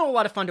 Still a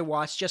lot of fun to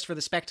watch just for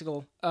the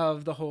spectacle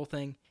of the whole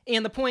thing.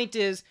 And the point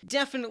is,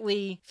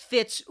 definitely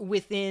fits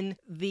within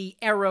the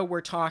era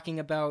we're talking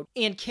about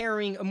and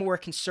carrying a more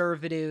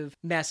conservative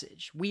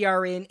message. We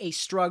are in a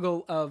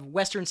struggle of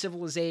Western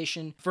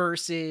civilization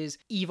versus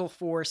evil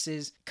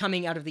forces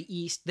coming out of the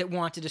East that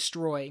want to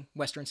destroy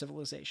Western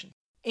civilization.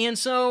 And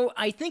so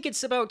I think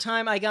it's about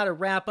time I gotta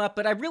wrap up,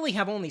 but I really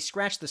have only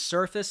scratched the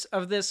surface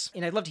of this,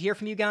 and I'd love to hear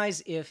from you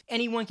guys. If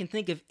anyone can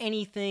think of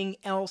anything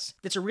else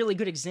that's a really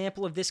good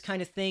example of this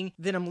kind of thing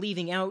that I'm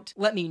leaving out,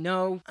 let me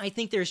know. I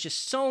think there's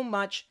just so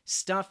much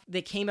stuff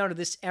that came out of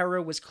this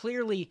era was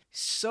clearly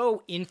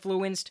so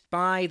influenced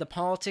by the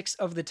politics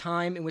of the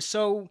time. It was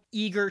so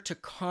eager to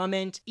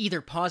comment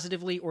either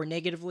positively or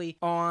negatively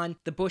on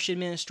the Bush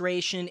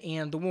administration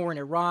and the war in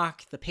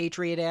Iraq, the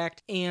Patriot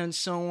Act, and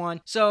so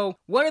on. So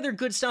what other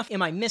good stuff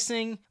am I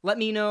missing? Let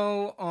me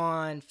know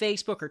on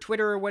Facebook or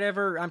Twitter or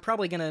whatever. I'm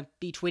probably going to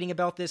be tweeting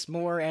about this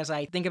more as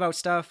I think about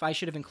stuff I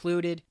should have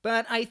included.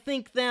 But I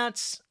think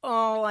that's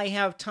all I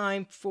have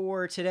time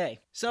for today.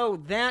 So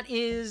that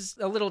is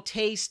a little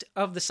taste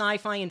of the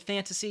sci-fi and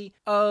fantasy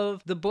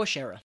of the Bush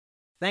era.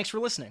 Thanks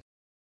for listening.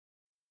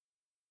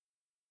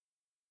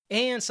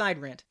 And side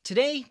rant.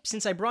 Today,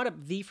 since I brought up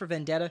V for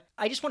Vendetta,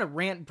 I just want to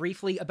rant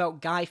briefly about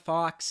Guy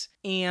Fawkes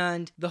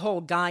and the whole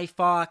Guy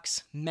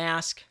Fawkes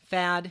mask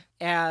fad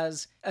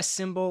as a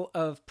symbol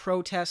of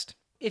protest.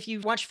 If you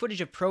watch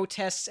footage of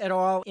protests at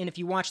all, and if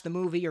you watch the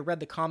movie or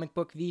read the comic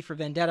book V for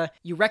Vendetta,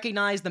 you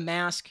recognize the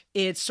mask.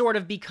 It's sort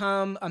of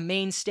become a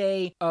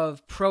mainstay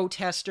of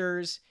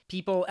protesters,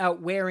 people out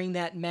wearing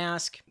that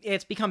mask.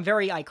 It's become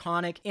very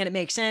iconic, and it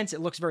makes sense. It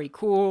looks very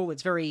cool.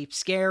 It's very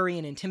scary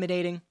and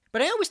intimidating.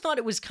 But I always thought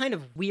it was kind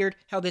of weird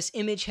how this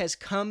image has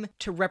come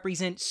to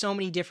represent so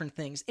many different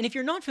things. And if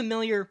you're not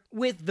familiar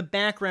with the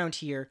background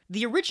here,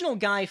 the original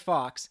Guy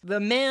Fawkes,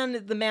 the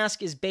man the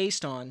mask is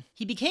based on,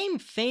 he became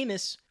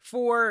famous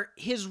for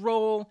his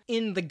role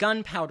in the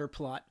Gunpowder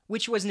Plot,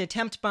 which was an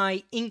attempt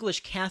by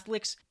English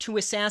Catholics to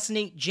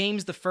assassinate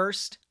James I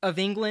of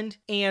England,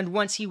 and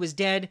once he was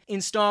dead,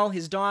 install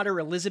his daughter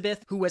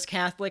Elizabeth, who was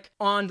Catholic,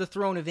 on the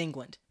throne of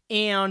England.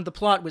 And the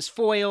plot was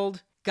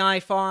foiled.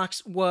 Guy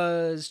Fawkes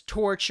was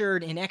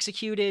tortured and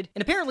executed,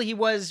 and apparently he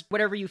was,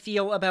 whatever you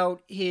feel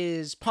about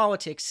his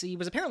politics, he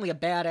was apparently a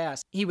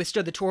badass. He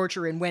withstood the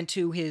torture and went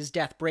to his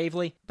death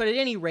bravely. But at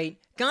any rate,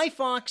 Guy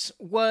Fawkes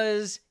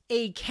was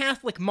a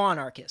Catholic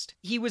monarchist.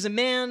 He was a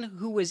man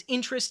who was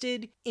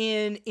interested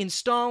in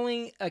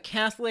installing a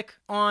Catholic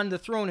on the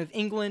throne of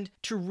England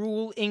to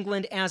rule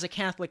England as a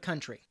Catholic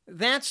country.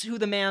 That's who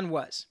the man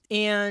was.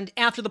 And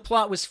after the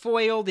plot was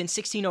foiled in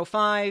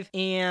 1605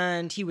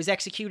 and he was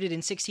executed in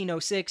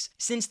 1606,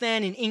 since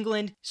then in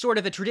England, sort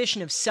of a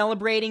tradition of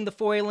celebrating the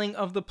foiling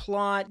of the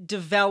plot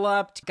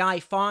developed. Guy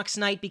Fawkes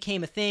Night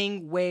became a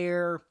thing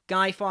where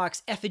Guy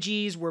Fawkes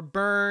effigies were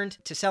burned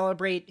to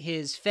celebrate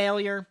his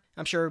failure.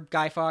 I'm sure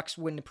Guy Fawkes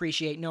wouldn't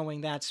appreciate knowing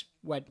that's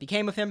what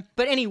became of him.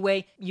 But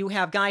anyway, you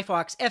have Guy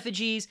Fawkes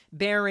effigies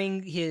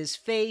bearing his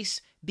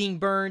face being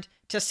burned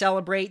to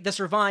celebrate the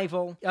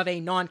survival of a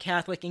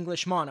non-Catholic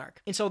English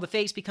monarch. And so the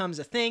face becomes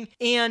a thing,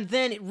 and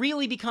then it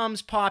really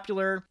becomes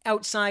popular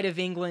outside of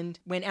England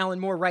when Alan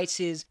Moore writes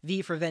his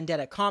V for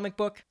Vendetta comic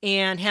book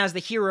and has the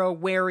hero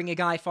wearing a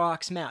Guy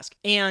Fawkes mask.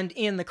 And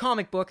in the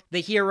comic book,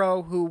 the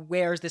hero who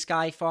wears this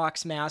Guy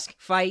Fawkes mask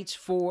fights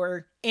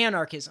for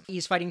anarchism.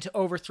 He's fighting to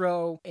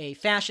overthrow a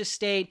fascist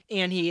state,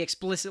 and he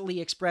explicitly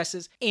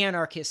expresses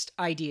anarchist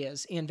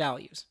ideas and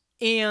values.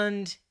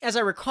 And as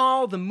I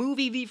recall, the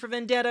movie V for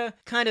Vendetta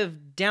kind of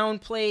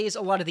downplays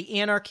a lot of the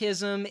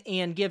anarchism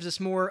and gives us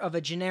more of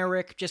a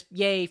generic, just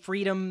yay,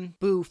 freedom,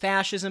 boo,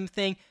 fascism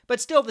thing, but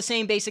still the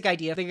same basic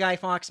idea. The Guy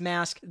Fawkes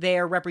mask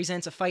there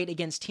represents a fight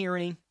against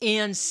tyranny.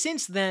 And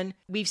since then,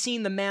 we've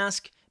seen the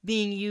mask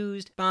being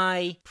used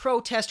by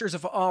protesters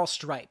of all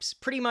stripes.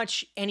 Pretty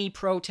much any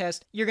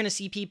protest, you're going to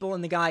see people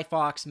in the Guy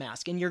Fawkes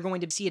mask, and you're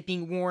going to see it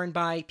being worn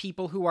by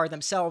people who are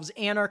themselves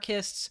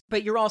anarchists,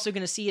 but you're also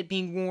going to see it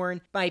being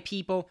worn by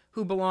people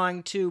who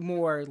belong to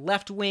more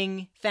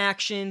left-wing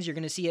factions. You're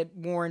going to see it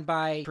worn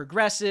by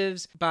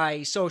progressives,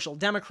 by social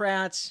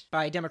democrats,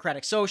 by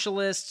democratic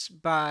socialists,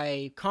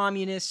 by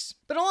communists.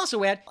 But I'll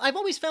also add, I've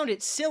always found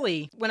it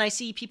silly when I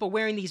see people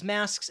wearing these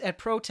masks at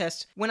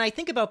protests when I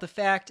think about the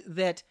fact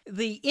that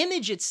the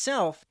image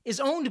itself is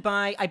owned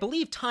by, I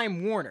believe,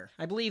 Time Warner.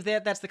 I believe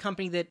that that's the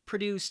company that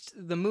produced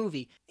the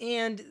movie.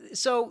 And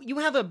so you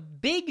have a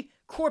big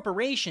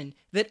corporation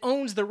that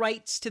owns the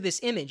rights to this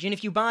image. And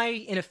if you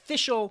buy an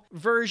official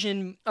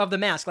version of the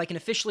mask, like an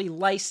officially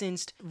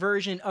licensed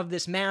version of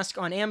this mask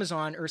on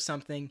Amazon or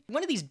something,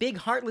 one of these big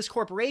heartless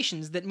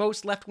corporations that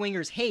most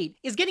left-wingers hate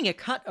is getting a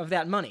cut of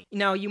that money.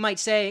 Now, you might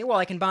say, well,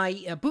 I can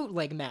buy a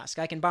bootleg mask.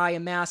 I can buy a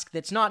mask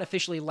that's not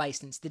officially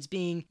licensed, that's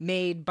being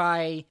made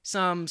by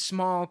some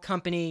small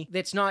company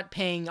that's not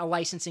paying a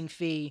licensing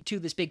fee to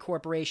this big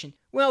corporation.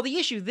 Well, the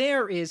issue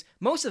there is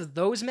most of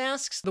those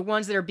masks, the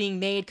ones that are being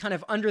made kind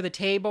of under the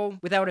table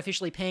without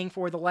officially paying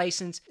for the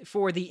license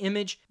for the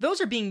image,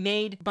 those are being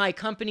made by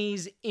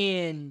companies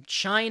in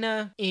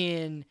China,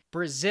 in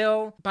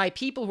Brazil, by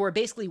people who are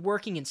basically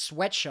working in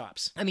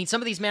sweatshops. I mean, some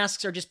of these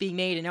masks are just being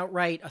made in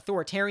outright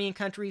authoritarian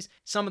countries.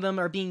 Some of them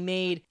are being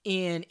made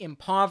in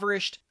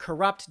impoverished,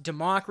 corrupt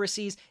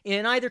democracies.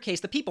 In either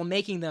case, the people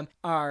making them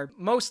are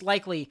most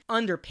likely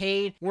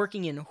underpaid,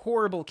 working in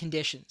horrible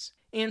conditions.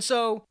 And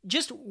so,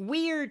 just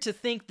weird to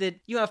think that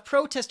you have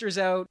protesters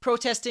out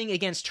protesting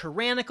against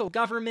tyrannical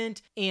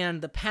government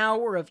and the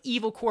power of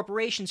evil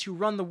corporations who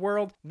run the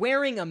world,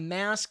 wearing a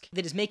mask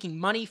that is making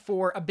money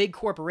for a big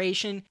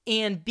corporation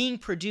and being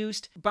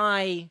produced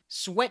by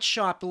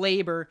sweatshop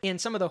labor in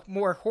some of the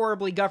more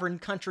horribly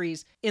governed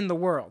countries in the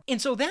world. And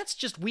so that's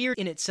just weird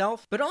in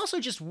itself, but also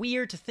just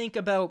weird to think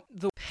about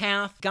the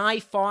path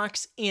Guy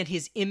Fawkes and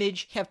his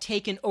image have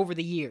taken over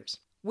the years,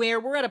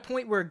 where we're at a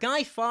point where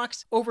Guy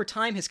Fawkes, over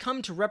time, has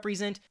come to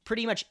represent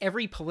pretty much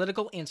every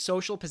political and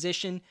social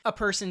position a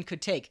person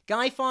could take.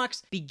 Guy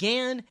Fawkes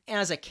began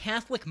as a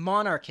Catholic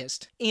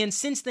monarchist, and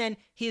since then,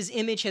 his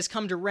image has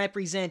come to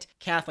represent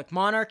Catholic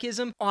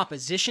monarchism,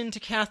 opposition to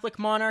Catholic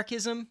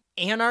monarchism,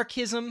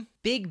 anarchism,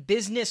 big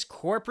business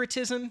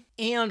corporatism,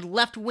 and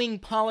left-wing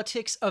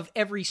politics of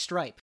every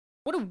stripe.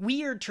 What a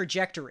weird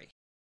trajectory.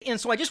 And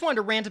so I just wanted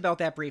to rant about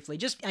that briefly.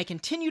 I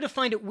continue to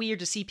find it weird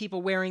to see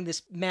people wearing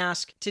this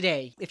mask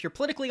today. If you're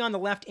politically on the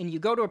left and you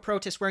go to a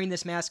protest wearing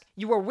this mask,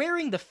 you are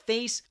wearing the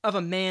face of a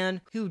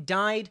man who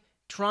died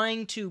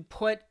trying to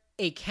put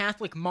a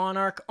Catholic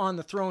monarch on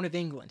the throne of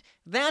England.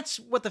 That's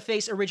what the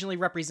face originally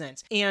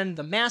represents. And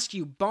the mask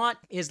you bought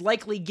is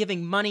likely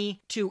giving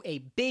money to a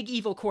big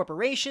evil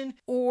corporation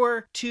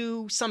or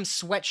to some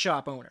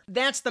sweatshop owner.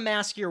 That's the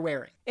mask you're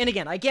wearing. And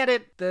again, I get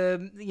it.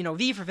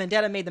 V for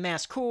Vendetta made the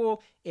mask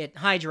cool. It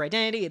hides your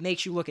identity. It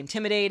makes you look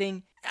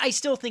intimidating. I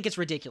still think it's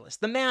ridiculous.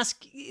 The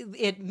mask,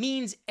 it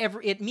means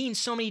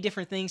so many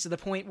different things to the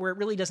point where it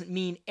really doesn't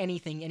mean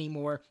anything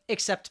anymore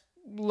except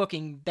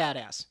looking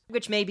badass,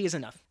 which maybe is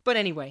enough. But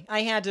anyway,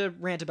 I had to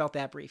rant about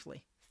that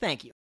briefly.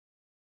 Thank you.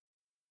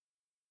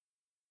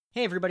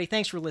 Hey everybody,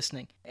 thanks for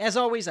listening. As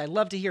always, I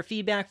love to hear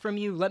feedback from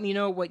you. Let me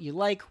know what you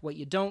like, what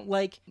you don't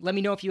like. Let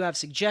me know if you have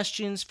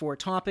suggestions for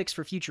topics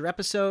for future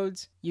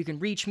episodes. You can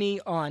reach me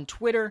on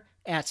Twitter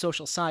at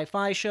Social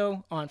Sci-Fi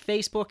Show, on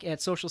Facebook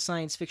at Social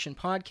Science Fiction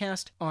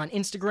Podcast, on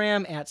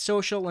Instagram at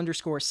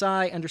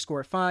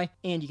social_sci_fi,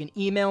 and you can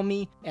email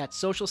me at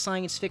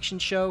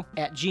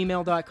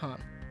socialsciencefictionshow@gmail.com.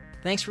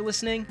 Thanks for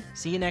listening.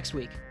 See you next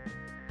week.